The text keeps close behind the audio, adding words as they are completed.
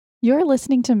You're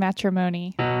listening to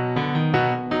Matrimony. I'm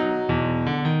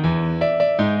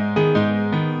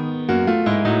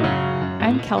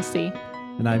Kelsey.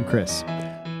 And I'm Chris.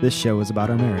 This show is about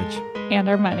our marriage. And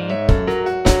our money.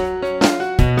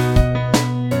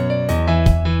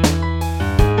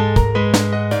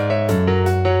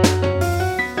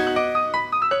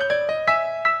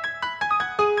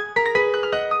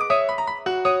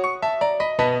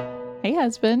 Hey,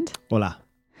 husband. Hola.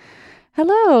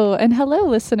 Hello, and hello,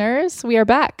 listeners. We are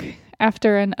back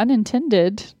after an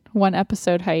unintended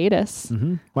one-episode hiatus.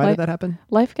 Mm-hmm. Why did that happen?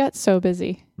 Life got so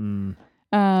busy. We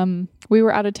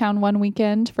were out of town one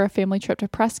weekend for a family trip to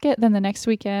Prescott. Then the next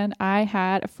weekend, I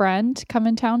had a friend come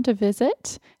in town to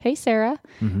visit. Hey, Sarah.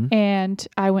 Mm-hmm. And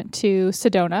I went to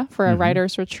Sedona for a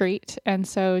writer's retreat. And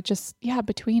so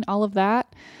between all of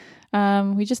that,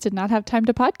 we just did not have time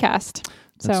to podcast.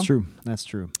 That's true. That's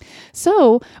true.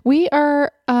 So we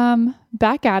are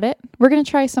back at it. We're going to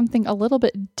try something a little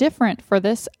bit different for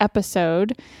this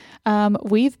episode.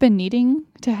 We've been needing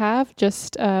to have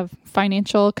just a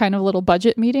financial kind of little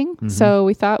budget meeting. Mm-hmm. So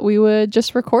we thought we would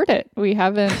just record it. We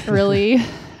haven't really,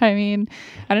 I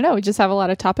don't know. We just have a lot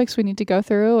of topics we need to go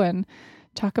through and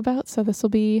talk about. So this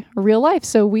will be real life.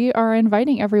 So we are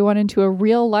inviting everyone into a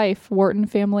real life Wharton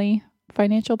family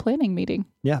financial planning meeting.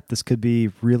 Yeah, this could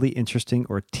be really interesting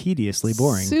or tediously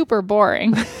boring. Super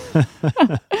boring.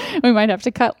 We might have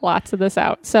to cut lots of this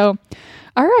out. So,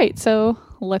 all right. So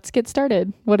let's get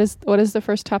started. What is the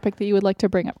first topic that you would like to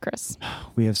bring up, Chris?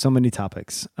 We have so many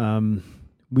topics.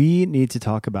 We need to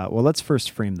talk about, well, let's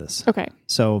first frame this. Okay.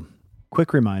 So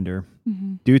quick reminder,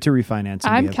 due to refinancing.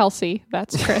 I'm Kelsey.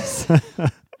 That's Chris.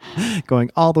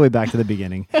 Going all the way back to the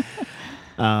beginning.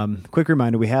 Quick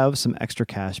reminder, we have some extra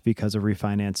cash because of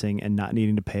refinancing and not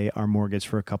needing to pay our mortgage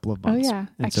for a couple of months. Oh, yeah.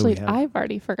 And actually, I've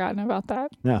already forgotten about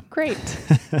that. Yeah. Great.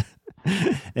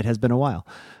 It has been a while.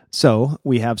 So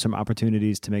we have some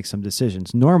opportunities to make some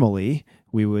decisions. Normally,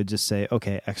 we would just say,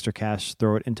 okay, extra cash,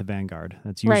 throw it into Vanguard.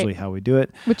 That's usually how we do it.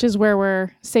 Which is where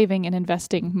we're saving and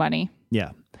investing money.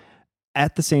 Yeah.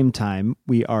 At the same time,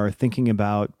 we are thinking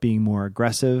about being more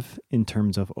aggressive in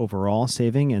terms of overall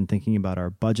saving and thinking about our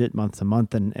budget month to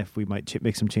month and if we might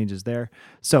make some changes there.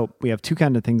 So we have two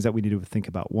kind of things that we need to think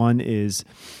about. One is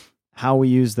how we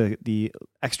use the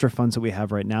extra funds that we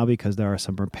have right now because there are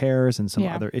some repairs and some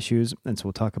other issues. And so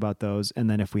we'll talk about those. And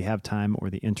then if we have time or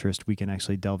the interest, we can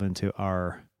actually delve into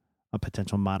a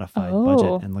potential modified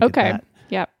budget and look at that.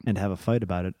 Yep. And have a fight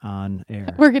about it on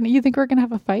air. You think we're going to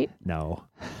have a fight? No.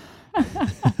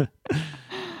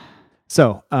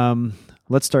 So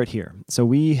let's start here. So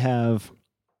we have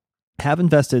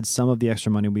invested some of the extra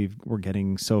money we're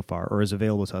getting so far, or is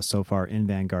available to us so far in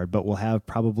Vanguard, but we'll have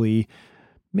probably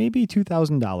maybe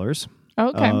 $2,000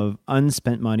 of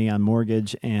unspent money on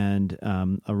mortgage and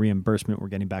a reimbursement we're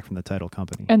getting back from the title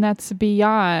company. And that's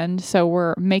beyond. So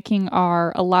we're making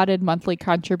our allotted monthly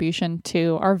contribution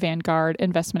to our Vanguard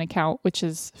investment account, which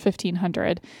is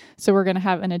 $1,500. So we're going to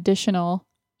have an additional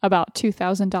about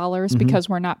 $2,000 because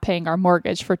we're not paying our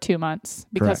mortgage for 2 months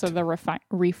because of the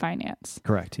refinance.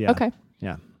 Correct. Yeah. Okay.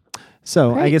 Yeah.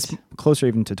 So Great. I guess closer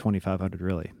even to 2,500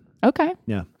 really. Okay.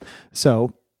 Yeah.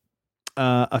 So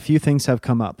a few things have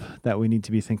come up that we need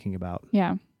to be thinking about.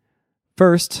 Yeah.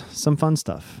 First, some fun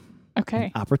stuff.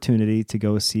 Okay. An opportunity to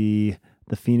go see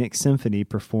the Phoenix Symphony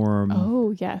perform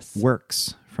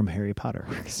Works from Harry Potter.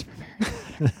 Works from Harry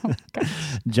Potter. Oh my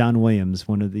gosh. John Williams,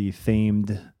 one of the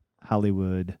famed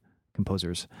Hollywood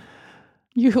composers.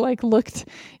 You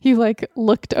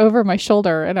looked over my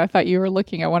shoulder and I thought you were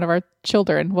looking at one of our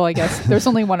children. Well, I guess there's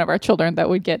only one of our children that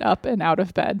would get up and out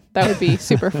of bed. That would be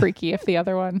super freaky if the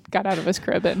other one got out of his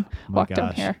crib and walked in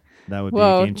here. That would be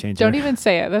a game changer. Don't even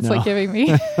say it. That's like giving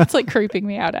me, it's like creeping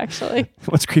me out actually.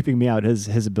 What's creeping me out is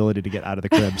his ability to get out of the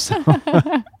crib. So.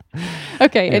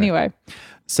 Okay. Anyway.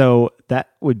 So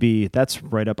that's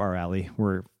right up our alley.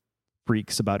 We're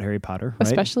freaks about Harry Potter, right?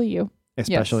 Especially you.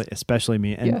 Especially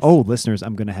me. And listeners,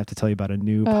 I'm going to have to tell you about a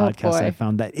new podcast I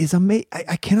found that is amazing.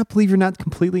 I cannot believe you're not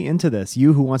completely into this.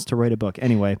 You who wants to write a book.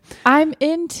 Anyway. I am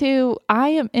into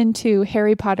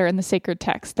Harry Potter and the Sacred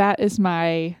Text. That is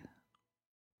my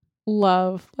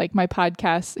love, like my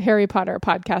podcast, Harry Potter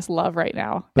podcast love right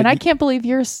now. But I can't believe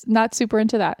you're not super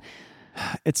into that.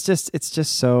 It's just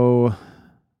so,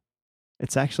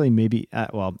 it's actually maybe,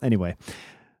 anyway,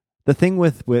 the thing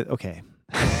with okay.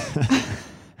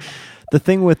 The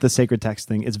thing with the sacred text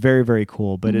thing is very, very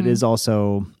cool, but it is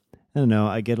also, I don't know,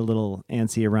 I get a little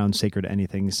antsy around sacred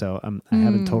anything, so I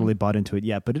haven't totally bought into it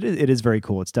yet, but it is very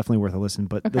cool. It's definitely worth a listen.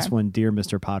 But this one, Dear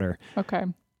Mr. Potter,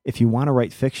 if you want to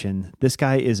write fiction, this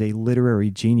guy is a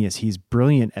literary genius. He's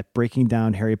brilliant at breaking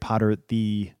down Harry Potter,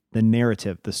 the the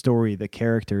narrative, the story, the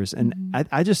characters. And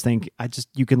I just think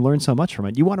you can learn so much from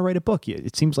it. You want to write a book.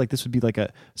 It seems like this would be like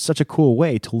such a cool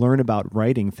way to learn about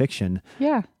writing fiction.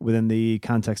 Yeah. Within the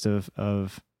context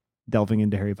of delving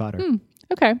into Harry Potter.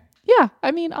 Okay. Yeah.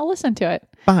 I mean, I'll listen to it.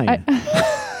 Fine.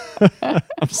 I'm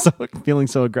feeling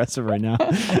so aggressive right now.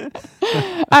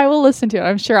 I will listen to it.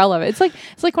 I'm sure I'll love it.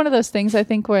 It's like one of those things. I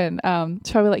think when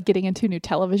it's probably like getting into a new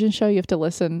television show, you have to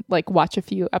watch a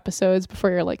few episodes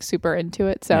before you're like super into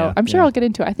it. So I'm sure I'll get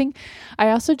into it. I think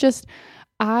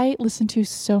I listen to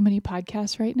so many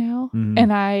podcasts right now,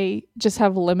 and I just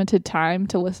have limited time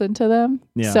to listen to them.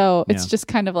 Yeah, so it's just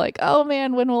kind of like, oh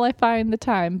man, when will I find the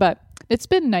time? But it's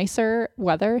been nicer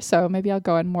weather, so maybe I'll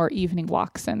go on more evening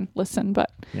walks and listen, but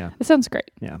it sounds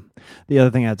great. Yeah. The other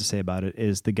thing I have to say about it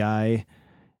is the guy,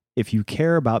 if you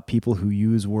care about people who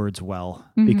use words well,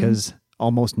 because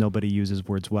almost nobody uses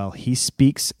words well, he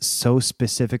speaks so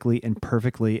specifically and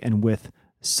perfectly and with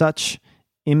such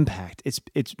impact.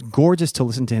 It's gorgeous to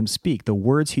listen to him speak. The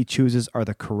words he chooses are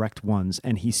the correct ones,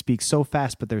 and he speaks so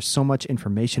fast, but there's so much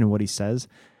information in what he says.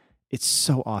 It's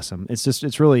so awesome.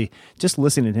 It's really just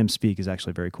listening to him speak is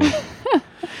actually very cool.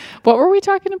 What were we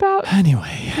talking about?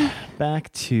 Anyway, back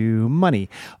to money.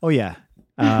 Oh yeah.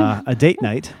 A date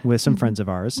night with some friends of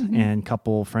ours and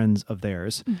couple friends of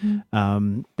theirs.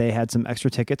 They had some extra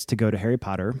tickets to go to Harry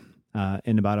Potter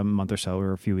in about a month or so,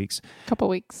 or a few weeks. Couple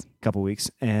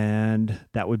weeks. And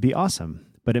that would be awesome.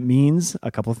 But it means a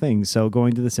couple things. So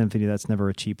going to the symphony, that's never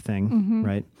a cheap thing,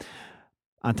 right?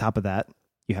 On top of that,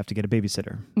 you have to get a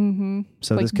babysitter.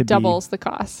 So this could doubles the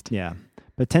cost. Yeah.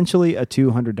 Potentially a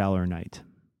 $200 a night.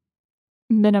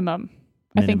 Minimum.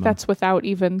 I think that's without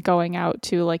even going out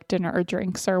to like dinner or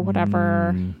drinks or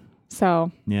whatever.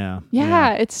 So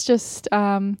yeah, it's just,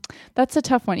 that's a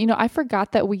tough one. You know, I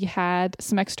forgot that we had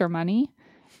some extra money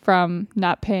from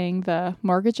not paying the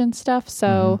mortgage and stuff.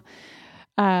 So,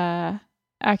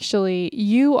 actually,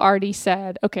 you already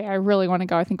said, okay, I really want to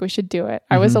go. I think we should do it.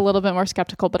 I was a little bit more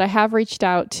skeptical, but I have reached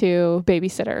out to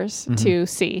babysitters to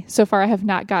see. So far, I have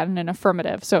not gotten an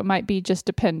affirmative. So it might be just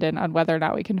dependent on whether or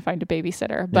not we can find a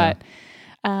babysitter. But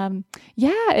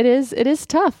it is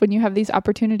tough when you have these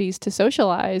opportunities to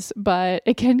socialize, but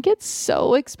it can get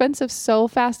so expensive so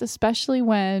fast, especially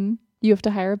when you have to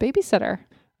hire a babysitter.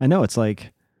 I know, it's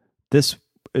like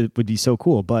it would be so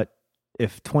cool, but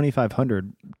if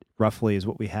 $2,500 roughly is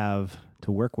what we have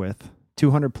to work with,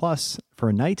 $200 plus for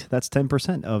a night, that's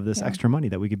 10% of this extra money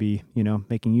that we could be,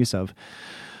 making use of.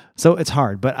 So it's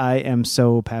hard, but I am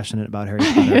so passionate about Harry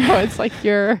Potter.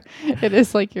 It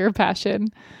is like your passion.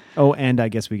 Oh, and I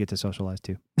guess we get to socialize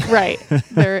too. Right.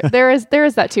 There is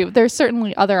that too. There's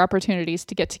certainly other opportunities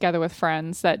to get together with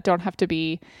friends that don't have to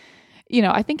be,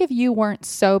 I think if you weren't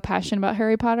so passionate about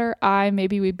Harry Potter, I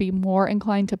maybe would be more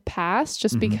inclined to pass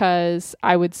just because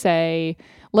I would say,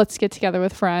 let's get together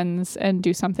with friends and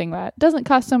do something that doesn't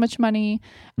cost so much money.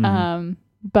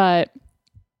 But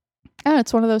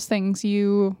it's one of those things,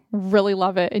 you really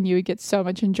love it and you would get so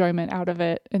much enjoyment out of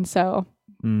it. And so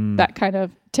that kind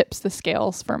of tips the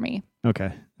scales for me.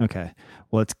 Okay.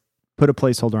 Well, let's put a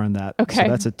placeholder on that. Okay. So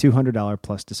that's a $200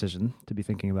 plus decision to be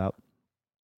thinking about.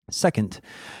 Second,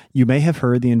 you may have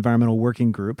heard the Environmental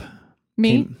Working Group.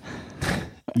 Me?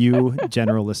 You,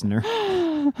 general listener,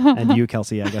 and you,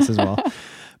 Kelsey, I guess as well,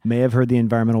 may have heard the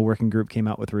Environmental Working Group came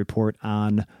out with a report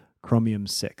on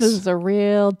chromium-6. This is a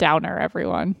real downer,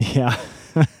 everyone. Yeah.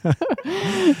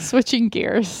 Switching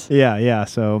gears. Yeah.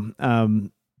 So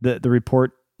the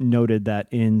report noted that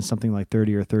in something like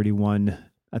 30 or 31,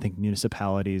 I think,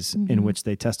 municipalities in which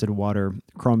they tested water,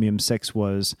 chromium-6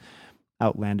 was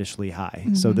outlandishly high.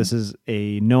 So this is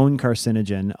a known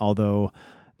carcinogen, although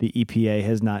the EPA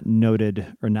has not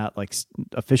noted or not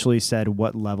officially said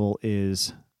what level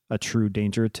is a true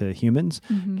danger to humans.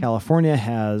 California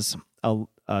has a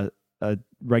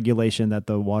regulation that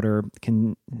the water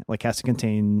has to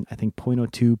contain, I think,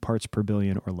 0.02 parts per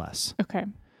billion or less. Okay.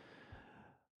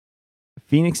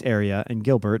 Phoenix area and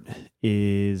Gilbert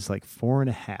is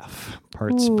 4.5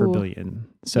 parts per billion.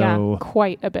 So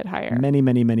quite a bit higher.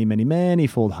 Many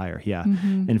fold higher. Yeah.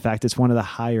 In fact, it's one of the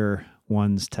higher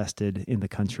ones tested in the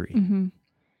country.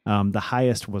 The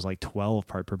highest was 12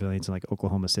 part per billion in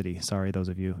Oklahoma City. Sorry, those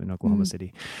of you in Oklahoma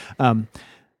City.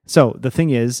 So the thing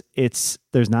is,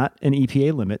 there's not an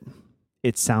EPA limit.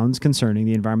 It sounds concerning.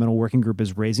 The Environmental Working Group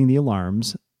is raising the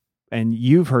alarms. And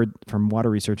you've heard from water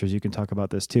researchers, you can talk about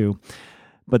this too,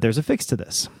 but there's a fix to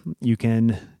this. You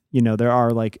can, there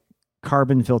are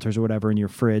carbon filters or whatever in your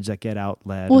fridge that get out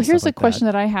lead. Well, here's a question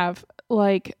that I have.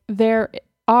 There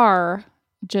are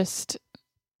just,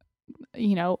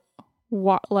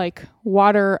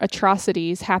 water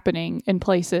atrocities happening in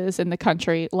places in the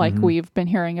country, like we've been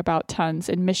hearing about tons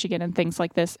in Michigan and things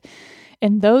like this.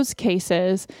 In those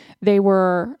cases,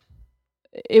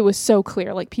 it was so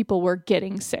clear, like people were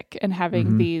getting sick and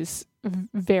having these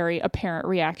very apparent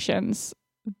reactions.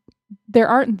 There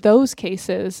aren't those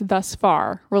cases thus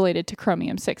far related to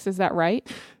chromium-6. Is that right?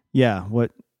 Yeah.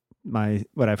 What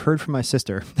I've heard from my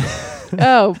sister.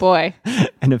 Oh boy.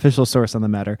 An official source on the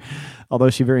matter, although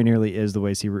she very nearly is the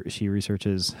way she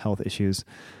researches health issues,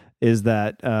 is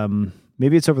that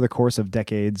maybe it's over the course of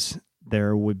decades,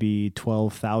 there would be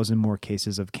 12,000 more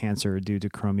cases of cancer due to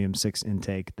chromium-6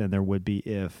 intake than there would be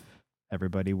if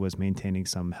everybody was maintaining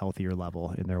some healthier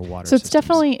level in their water So it's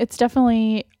systems.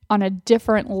 definitely on a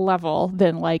different level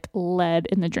than like lead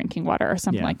in the drinking water or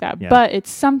something like that. Yeah. But it's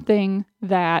something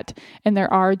that, and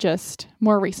there are just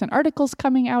more recent articles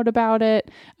coming out about it,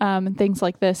 and things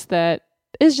like this that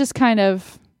is just kind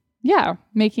of,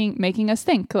 making us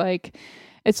think. Like,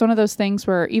 it's one of those things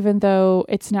where even though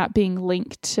it's not being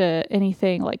linked to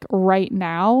anything like right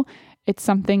now, it's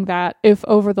something that if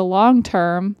over the long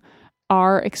term,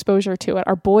 our exposure to it,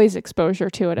 our boys' exposure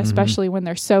to it, especially when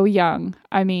they're so young,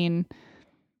 I mean,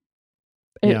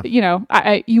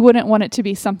 you wouldn't want it to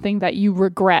be something that you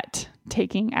regret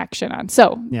taking action on.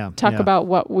 So talk about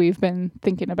what we've been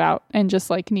thinking about and just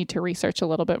like need to research a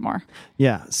little bit more.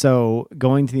 Yeah. So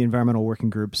going to the Environmental Working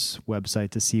Group's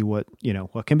website to see what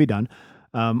can be done,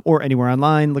 or anywhere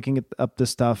online, looking up this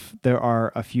stuff, there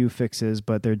are a few fixes,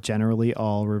 but they're generally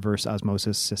all reverse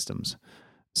osmosis systems.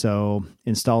 So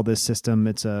install this system.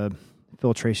 It's a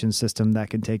filtration system that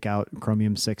can take out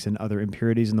chromium-6 and other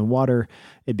impurities in the water.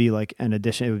 It'd be like an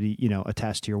addition. It would be,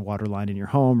 attached to your water line in your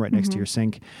home, right next to your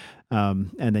sink.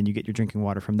 And then you get your drinking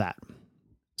water from that.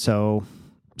 So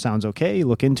sounds okay.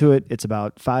 Look into it. It's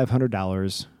about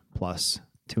 $500 plus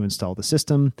to install the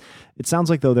system. It sounds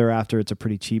like though thereafter, it's a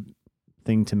pretty cheap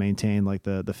thing to maintain. Like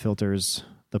the filters,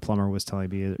 the plumber was telling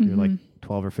me you're like $12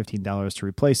 or $15 to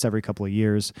replace every couple of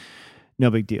years. No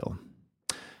big deal.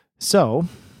 So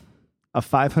a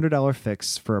 $500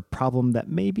 fix for a problem that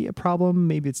may be a problem.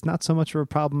 Maybe it's not so much of a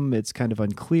problem. It's kind of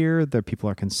unclear. There people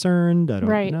are concerned. I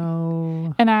don't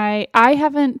know. And I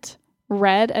haven't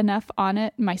read enough on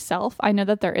it myself. I know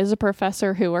that there is a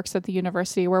professor who works at the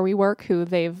university where we work who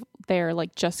they're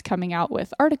like just coming out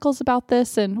with articles about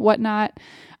this and whatnot.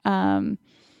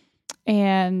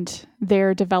 And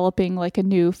they're developing like a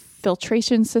new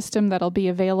filtration system that'll be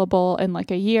available in like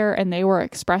a year. And they were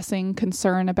expressing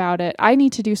concern about it. I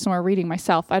need to do some more reading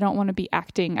myself. I don't want to be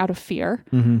acting out of fear,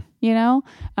 I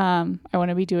want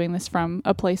to be doing this from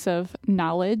a place of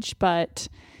knowledge, but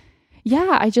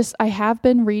I have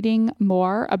been reading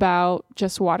more about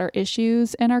just water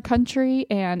issues in our country,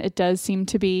 and it does seem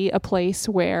to be a place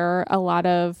where a lot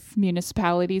of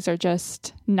municipalities are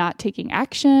just not taking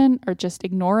action or just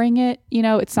ignoring it.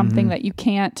 It's something that you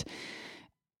can't,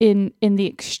 in the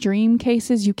extreme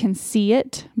cases, you can see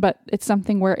it, but it's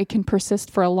something where it can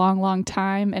persist for a long, long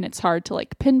time, and it's hard to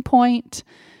like pinpoint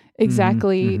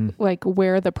exactly like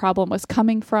where the problem was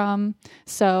coming from.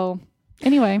 So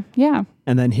anyway, yeah.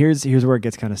 And then here's where it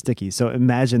gets kind of sticky. So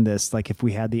imagine this, like if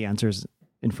we had the answers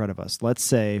in front of us. Let's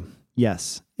say,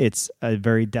 yes, it's a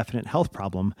very definite health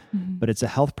problem, but it's a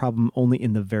health problem only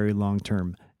in the very long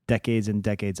term, decades and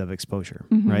decades of exposure,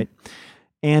 right?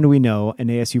 And we know an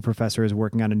ASU professor is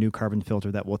working on a new carbon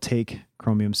filter that will take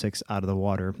chromium-6 out of the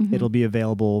water. It'll be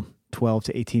available 12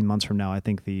 to 18 months from now, I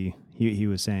think he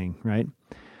was saying, right?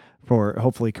 For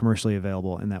hopefully commercially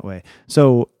available in that way.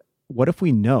 So what if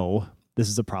we know this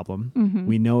is a problem?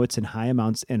 We know it's in high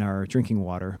amounts in our drinking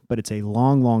water, but it's a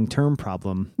long-term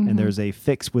problem, and there's a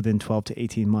fix within 12 to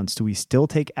 18 months. Do we still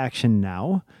take action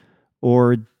now,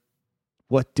 or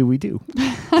what do we do?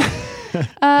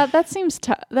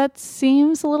 That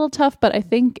seems a little tough, but I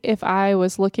think if I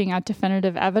was looking at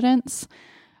definitive evidence,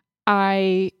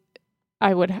 I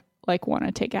would like want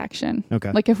to take action.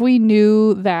 Okay. Like if we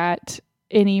knew that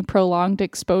any prolonged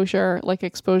exposure, like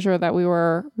exposure that we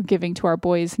were giving to our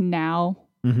boys now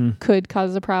could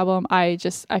cause a problem, I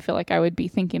feel like I would be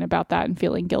thinking about that and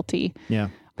feeling guilty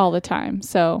all the time.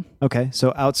 So okay.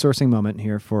 So outsourcing moment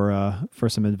here for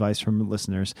some advice from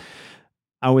listeners.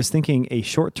 I was thinking a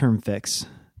short-term fix,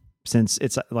 since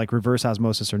it's like reverse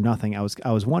osmosis or nothing. I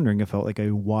was wondering if like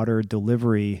a water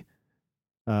delivery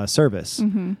service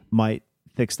might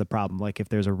fix the problem. Like if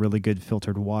there's a really good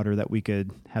filtered water that we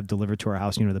could have delivered to our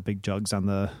house, the big jugs on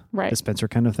the dispenser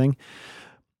kind of thing.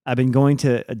 I've been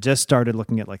just started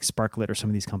looking at like Sparklet or some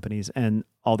of these companies, and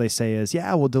all they say is,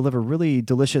 we'll deliver really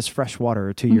delicious fresh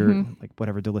water to your, like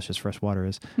whatever delicious fresh water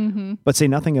is, but say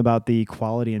nothing about the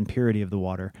quality and purity of the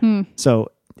water.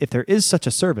 So if there is such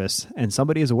a service and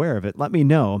somebody is aware of it, let me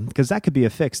know, because that could be a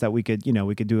fix that we could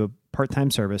do a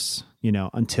part-time service,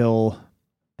 until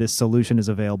this solution is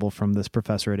available from this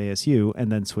professor at ASU,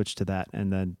 and then switch to that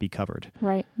and then be covered.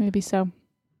 Right. Maybe so.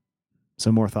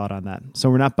 So more thought on that. So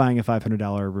we're not buying a $500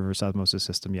 reverse osmosis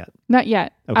system yet. Not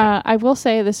yet. Okay. I will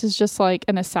say this is just like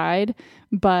an aside,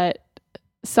 but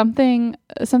something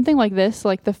like this,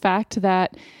 like the fact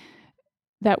that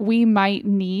we might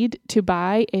need to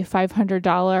buy a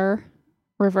 $500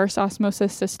 reverse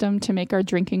osmosis system to make our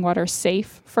drinking water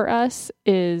safe for us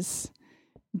is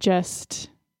just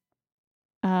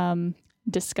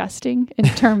disgusting in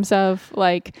terms of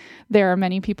like there are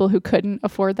many people who couldn't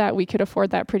afford that. We could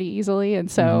afford that pretty easily. And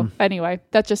so anyway,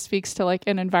 that just speaks to like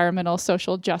an environmental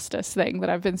social justice thing that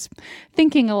I've been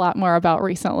thinking a lot more about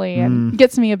recently, and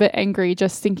gets me a bit angry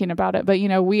just thinking about it. But,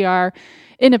 we are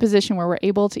in a position where we're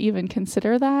able to even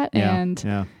consider that. Yeah,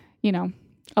 and,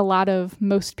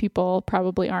 most people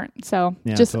probably aren't. So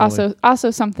yeah, just totally. also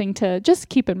something to just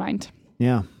keep in mind.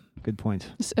 Yeah. Good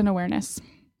point. Just an awareness.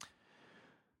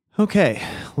 Okay,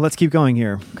 let's keep going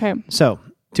here. Okay. So,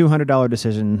 $200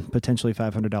 decision, potentially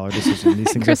 $500 decision.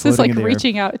 These things Chris are is floating like in the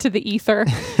reaching out to the ether,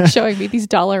 showing me these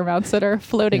dollar amounts that are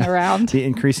floating around. The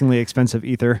increasingly expensive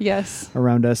ether Yes.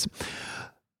 around us.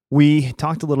 We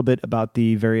talked a little bit about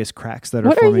the various cracks that are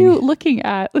What forming. are you looking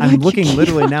at? I'm looking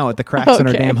literally now at the cracks in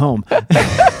our Okay. damn home.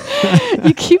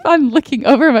 You keep on looking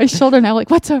over my shoulder now, like,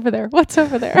 what's over there? What's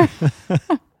over there?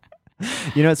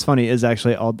 It's funny is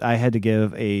actually I had to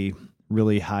give a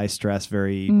really high stress,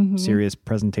 very serious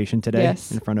presentation today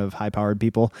Yes. in front of high powered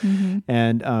people.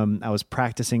 And I was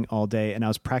practicing all day, and I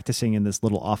was practicing in this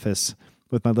little office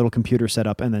with my little computer set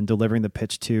up and then delivering the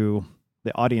pitch to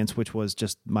the audience, which was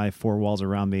just my four walls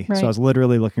around me. Right. So I was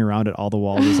literally looking around at all the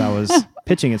walls as I was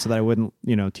pitching it so that I wouldn't,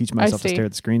 teach myself to see. stare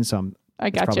at the screen. So I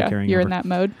probably gotcha. carrying You're over. in that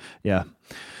mode. Yeah.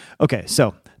 Okay.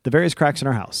 So the various cracks in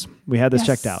our house, we had this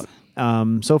Yes. checked out.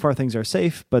 So far things are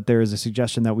safe, but there is a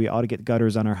suggestion that we ought to get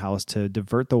gutters on our house to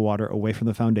divert the water away from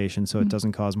the foundation so it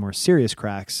doesn't cause more serious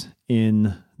cracks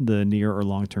in the near or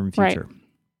long-term future.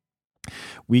 Right.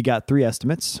 We got 3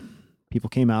 estimates. People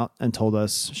came out and told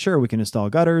us, sure, we can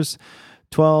install gutters.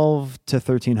 $1,200 to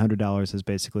 $1,300 is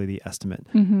basically the estimate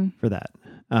for that.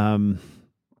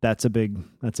 That's a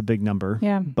big number.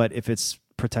 Yeah. But if it's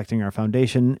protecting our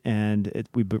foundation and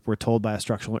we're told by a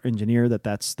structural engineer that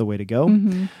that's the way to go,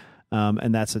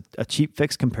 and that's a cheap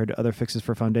fix compared to other fixes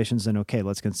for foundations, then okay,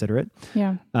 let's consider it.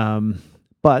 Yeah.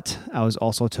 But I was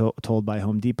also told by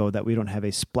Home Depot that we don't have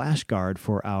a splash guard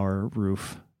for our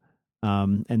roof.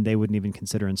 And they wouldn't even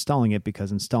consider installing it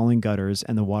because installing gutters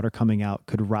and the water coming out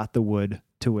could rot the wood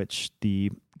to which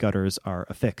the gutters are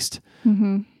affixed.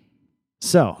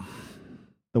 So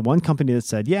the one company that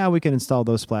said, yeah, we can install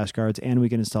those splash guards and we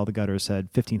can install the gutters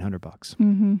said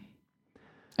 $1,500.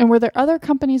 And were there other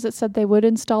companies that said they would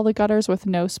install the gutters with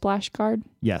no splash guard?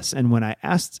 Yes. And when I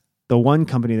asked the one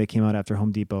company that came out after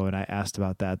Home Depot and I asked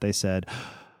about that, they said,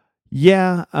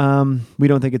 yeah, we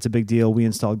don't think it's a big deal. We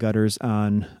installed gutters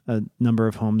on a number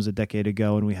of homes a decade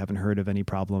ago and we haven't heard of any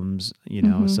problems,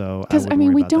 so because we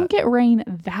about don't that. get rain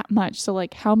that much. So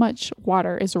like how much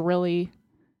water is really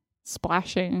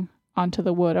splashing onto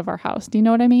the wood of our house? Do you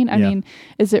know what I mean? I mean,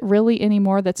 is it really any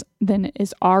more than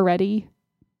is already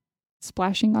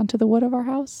splashing onto the wood of our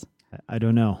house? I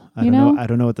don't know. I You don't know. know? I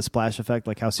don't know what the splash effect,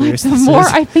 like how serious The this more is.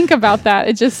 I think about that,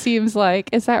 it just seems like,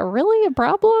 is that really a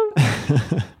problem?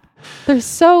 There's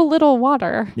so little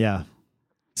water. Yeah.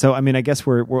 So, I mean, I guess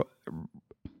we're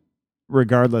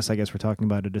regardless, I guess we're talking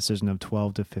about a decision of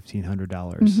 $1,200 to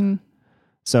 $1,500.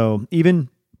 So even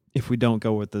if we don't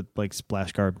go with the like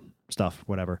splash guard stuff,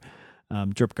 whatever,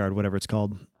 drip guard, whatever it's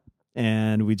called,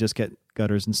 and we just get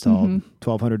gutters installed,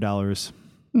 $1,200.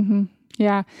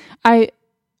 Yeah.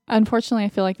 Unfortunately, I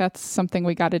feel like that's something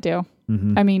we got to do.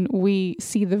 I mean, we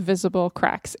see the visible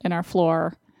cracks in our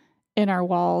floor, in our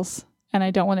walls, and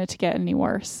I don't want it to get any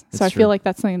worse. So I feel like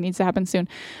that's something that needs to happen soon.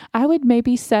 I would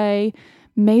maybe say,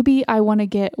 I want to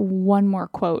get one more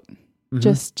quote,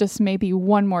 just maybe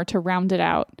one more to round it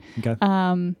out. Okay.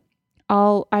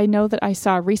 I know that I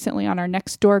saw recently on our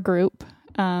Nextdoor group,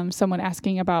 someone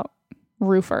asking about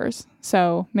roofers.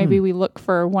 So maybe we look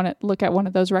at one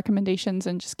of those recommendations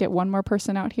and just get one more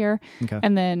person out here,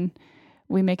 and then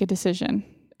we make a decision.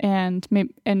 And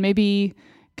maybe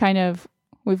kind of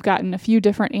we've gotten a few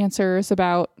different answers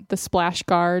about the splash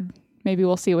guard. Maybe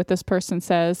we'll see what this person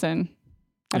says, and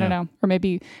I don't know. Or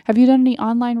maybe, have you done any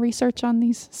online research on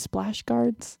these splash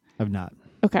guards? I've not.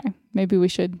 Okay, maybe we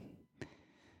should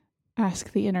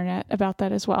ask the internet about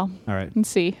that as well. All right. And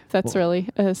see if that's really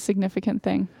a significant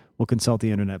thing. we'll consult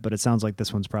the internet. But it sounds like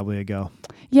this one's probably a go.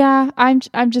 Yeah,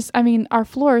 I mean, our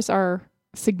floors are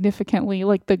significantly,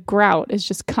 like the grout is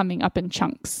just coming up in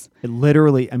chunks. It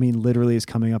literally is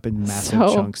coming up in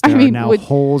massive chunks. There are now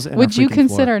holes in our would you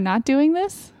consider floor. Not doing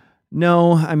this?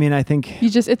 No, I mean, I think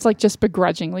it's like just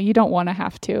begrudgingly. You don't want to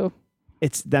have to.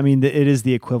 it is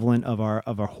the equivalent of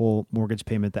our whole mortgage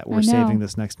payment that we're saving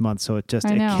this next month. So it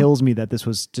kills me that this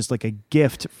was just like a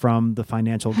gift from the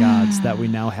financial gods that we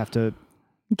now have to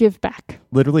give back.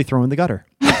 Literally throw in the gutter.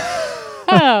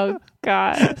 Oh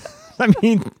God. I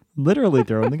mean, literally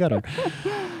throw in the gutter.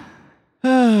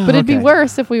 But it'd be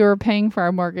worse if we were paying for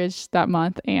our mortgage that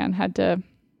month and had to,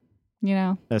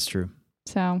 That's true.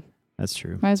 So that's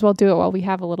true. Might as well do it while we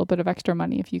have a little bit of extra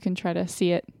money if you can try to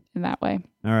see it in that way.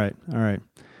 All right.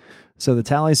 So the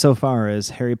tally so far is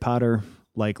Harry Potter,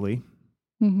 likely.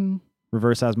 Mm-hmm.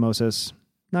 Reverse osmosis,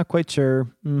 not quite sure.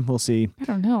 We'll see. I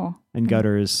don't know. And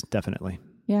gutters, definitely.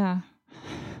 Yeah.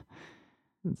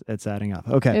 It's adding up.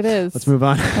 Okay. It is. Let's move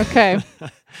on. Okay.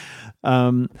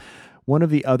 One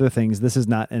of the other things, this is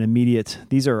not an immediate,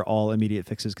 these are all immediate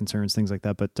fixes, concerns, things like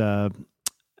that, but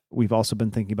we've also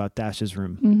been thinking about Dash's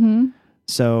room. Mm-hmm.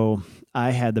 So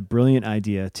I had the brilliant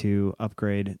idea to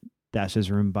upgrade Dash's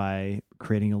room by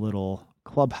creating a little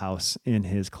clubhouse in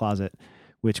his closet,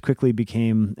 which quickly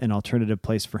became an alternative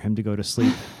place for him to go to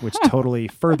sleep, which totally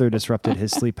further disrupted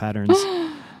his sleep patterns.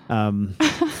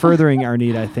 Furthering our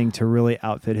need, I think, to really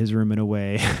outfit his room in a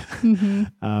way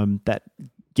that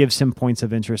gives him points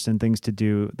of interest and things to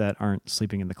do that aren't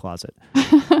sleeping in the closet.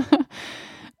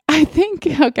 I think,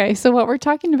 okay, so what we're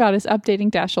talking about is updating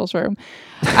Dashiell's room.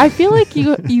 I feel like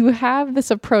you have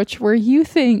this approach where you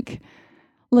think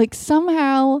like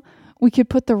somehow we could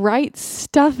put the right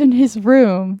stuff in his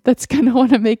room that's going to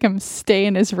want to make him stay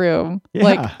in his room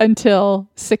like until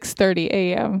 6:30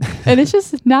 a.m. And it's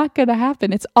just not going to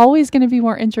happen. It's always going to be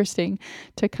more interesting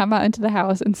to come out into the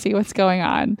house and see what's going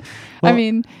on. Well, I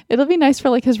mean, it'll be nice for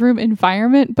like his room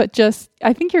environment, but just,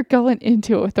 I think you're going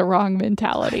into it with the wrong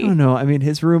mentality. I don't know. I mean,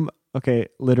 his room, okay,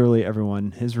 literally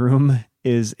everyone, his room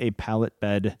is a pallet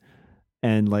bed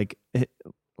and like a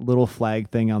little flag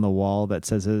thing on the wall that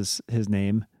says his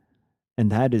name. And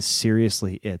that is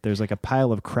seriously it. There's like a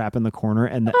pile of crap in the corner,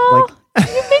 and you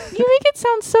make it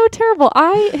sound so terrible.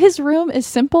 His room is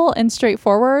simple and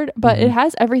straightforward, but it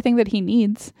has everything that he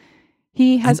needs.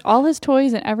 He has all his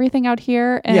toys and everything out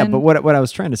here. And yeah, but what I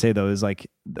was trying to say though is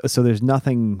like, so there's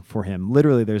nothing for him.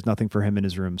 Literally, there's nothing for him in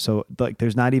his room. So like,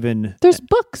 there's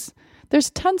books. There's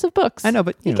tons of books. I know,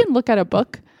 but you can look at a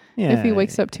book. Yeah, if he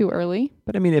wakes up too early.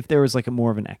 But I mean, if there was like more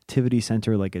of an activity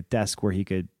center, like a desk where he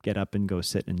could get up and go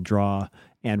sit and draw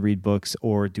and read books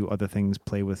or do other things,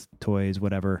 play with toys,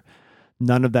 whatever,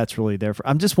 none of that's really there.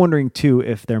 I'm just wondering too,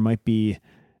 if there might be,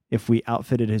 if we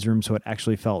outfitted his room so it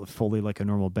actually felt fully like a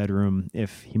normal bedroom,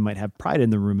 if he might have pride in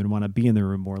the room and want to be in the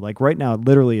room more. Like right now, it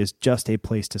literally is just a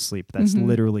place to sleep. That's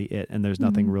literally it. And there's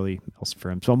nothing really else for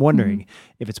him. So I'm wondering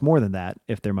if it's more than that,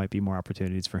 if there might be more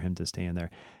opportunities for him to stay in there.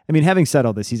 I mean, having said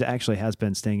all this, he actually has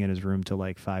been staying in his room till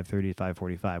like 5:30,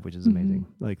 5:45, which is amazing,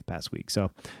 like the past week.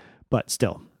 So, but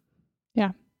still.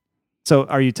 Yeah. So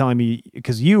are you telling me,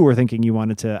 because you were thinking you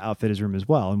wanted to outfit his room as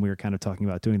well, and we were kind of talking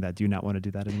about doing that. Do you not want to do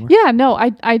that anymore? Yeah, no,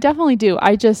 I definitely do.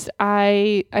 I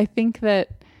think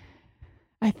that,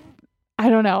 I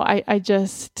don't know. I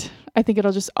think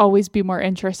it'll just always be more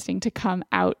interesting to come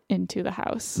out into the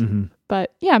house. Mm-hmm.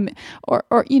 But yeah, or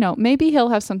maybe he'll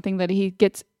have something that he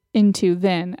gets into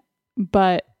then,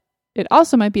 but it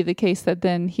also might be the case that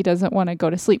then he doesn't want to go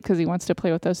to sleep because he wants to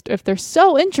play with those. If they're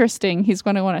so interesting, he's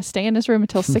going to want to stay in his room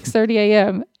until 6:30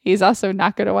 a.m. He's also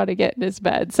not going to want to get in his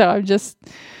bed. So I'm just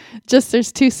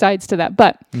there's two sides to that.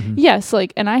 But yes,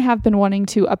 and I have been wanting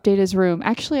to update his room.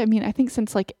 Actually, I mean, I think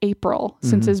since like April,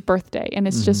 since his birthday. And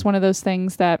it's just one of those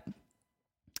things that,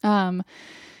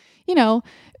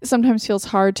 sometimes feels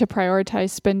hard to prioritize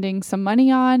spending some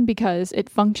money on because it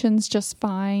functions just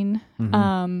fine.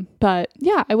 But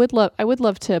yeah, I would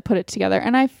love to put it together,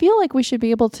 and I feel like we should be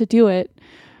able to do it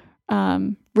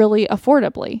really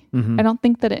affordably. I don't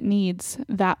think that it needs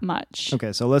that much.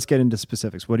 Okay, so let's get into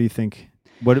specifics. What do you think?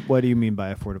 What do you mean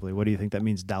by affordably? What do you think that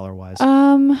means dollar-wise?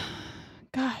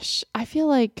 Gosh, I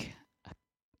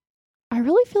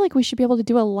really feel like we should be able to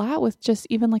do a lot with just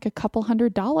even like a couple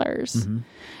 $100.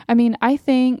 I memean, I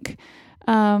think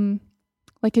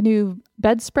like a new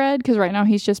bedspread, because right now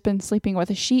he's just been sleeping with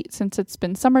a sheet since it's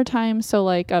been summertime. So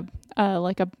like a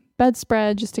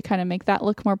bedspread just to kind of make that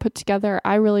look more put together.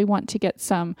 I really want to get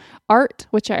some art,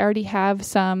 which I already have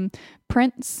some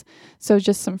prints. So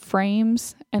just some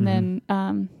frames, and then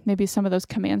maybe some of those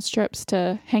command strips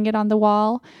to hang it on the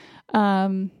wall.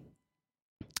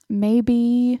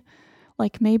 maybe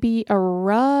a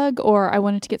rug, or I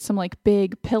wanted to get some like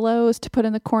big pillows to put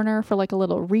in the corner for like a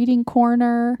little reading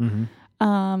corner.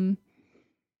 Mm-hmm.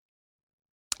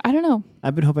 I don't know.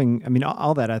 I've been hoping, I mean,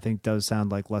 all that I think does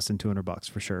sound like less than $200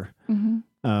 for sure.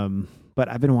 Mm-hmm. But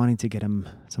I've been wanting to get him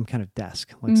some kind of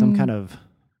desk, like some kind of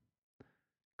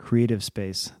creative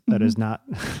space that is not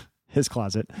his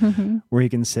closet, where he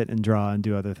can sit and draw and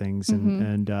do other things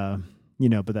and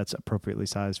but that's appropriately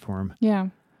sized for him. Yeah.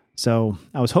 So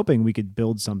I was hoping we could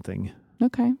build something.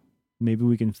 Okay. Maybe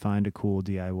we can find a cool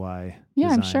DIY. Yeah,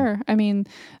 design. I'm sure. I mean,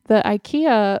 the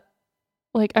IKEA,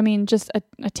 just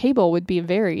a table would be a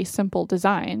very simple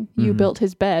design. You built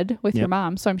his bed with your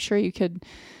mom, so I'm sure you could.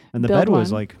 And the build bed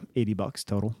was one. like $80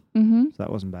 total. Mm-hmm. So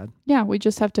that wasn't bad. Yeah, we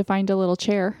just have to find a little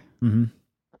chair.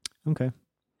 Mm-hmm. Okay.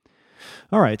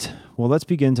 All right. Well, let's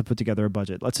begin to put together a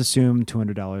budget. Let's assume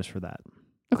 $200 for that.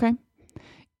 Okay.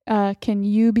 Can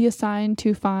you be assigned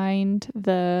to find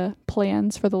the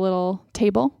plans for the little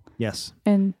table? Yes.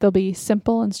 And they'll be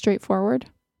simple and straightforward?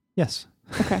 Yes.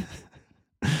 Okay.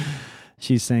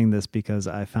 She's saying this because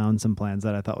I found some plans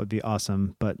that I thought would be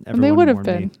awesome, but everyone they would have warned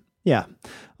been. me. Yeah.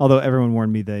 Although everyone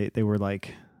warned me they were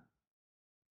like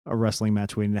a wrestling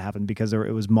match waiting to happen because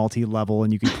it was multi-level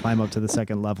and you could climb up to the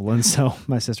second level. And so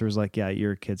my sister was like, yeah,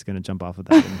 your kid's going to jump off of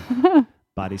that and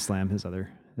body slam his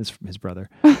brother.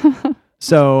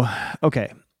 So,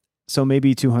 okay. So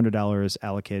maybe $200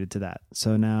 allocated to that.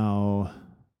 So now,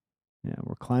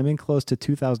 we're climbing close to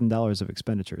 $2,000 of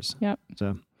expenditures. Yep.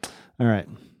 So, all right.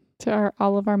 To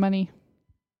all of our money.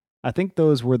 I think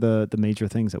those were the major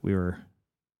things that we were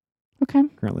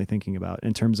currently thinking about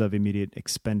in terms of immediate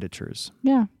expenditures.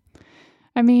 Yeah.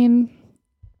 I mean,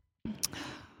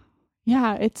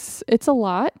 yeah, it's a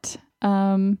lot.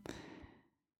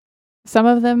 Some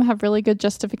of them have really good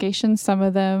justifications. Some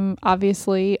of them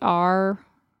obviously are,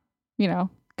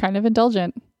 kind of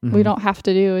indulgent. Mm-hmm. We don't have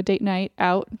to do a date night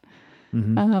out.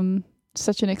 Mm-hmm.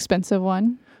 Such an expensive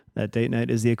one. That date night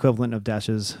is the equivalent of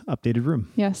Dash's updated room.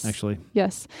 Yes. Actually.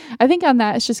 Yes. I think on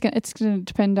that, it's going to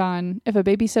depend on if a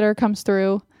babysitter comes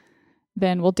through,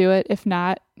 then we'll do it. If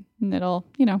not, it'll,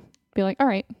 be like, all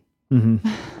right.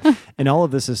 Mm-hmm. And all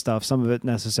of this is stuff, some of it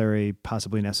necessary,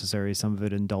 possibly necessary, some of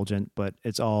it indulgent, but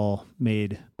it's all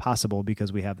made possible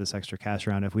because we have this extra cash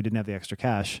around. If we didn't have the extra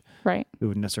cash, right, we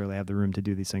wouldn't necessarily have the room to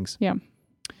do these things. Yeah.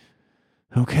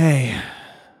 Okay.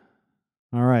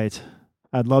 All right.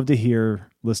 I'd love to hear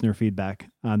listener feedback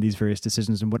on these various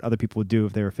decisions and what other people would do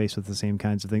if they were faced with the same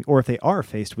kinds of things, or if they are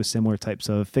faced with similar types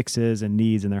of fixes and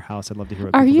needs in their house. I'd love to hear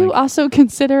what Are people you think. Also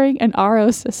considering an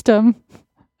RO system,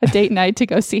 a date night to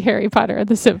go see Harry Potter at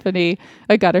the Symphony,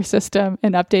 a gutter system,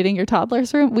 and updating your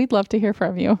toddler's room? We'd love to hear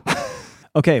from you.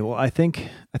 Okay, well, I think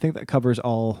that covers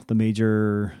all the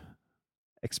major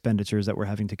expenditures that we're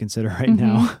having to consider right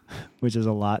now, which is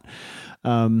a lot.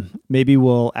 Maybe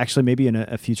in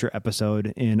a future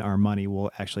episode in our money,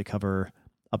 we'll actually cover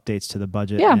updates to the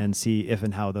budget and see if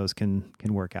and how those can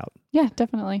work out. Yeah,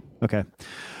 definitely. Okay,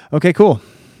 cool.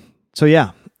 So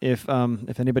yeah, if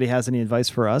anybody has any advice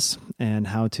for us and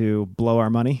how to blow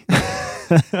our money,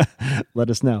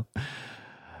 let us know.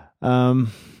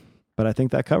 But I think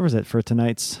that covers it for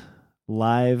tonight's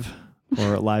live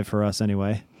for us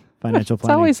anyway. Financial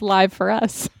planning. It's always live for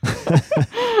us.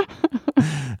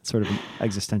 Sort of an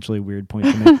existentially weird point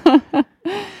to make.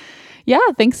 Yeah,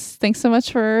 thanks so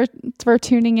much for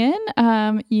tuning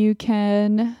in. You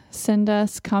can send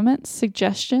us comments,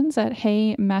 suggestions at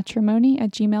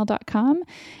heymatrimony@gmail.com,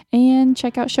 and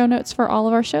check out show notes for all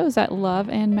of our shows at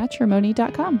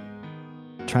loveandmatrimony.com.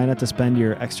 Try not to spend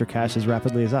your extra cash as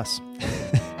rapidly as us.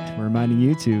 We're reminding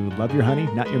you to love your honey,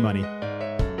 not your money.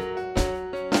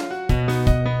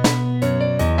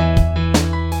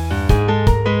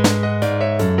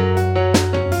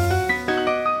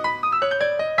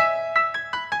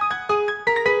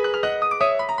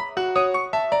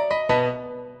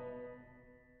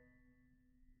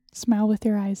 Smile with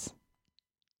your eyes.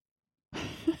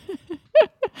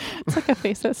 It's like a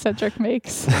face that Cedric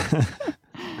makes.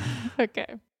 Okay.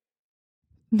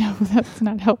 No, that's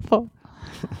not helpful.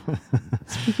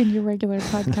 Speak in your regular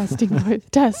podcasting voice.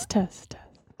 Test.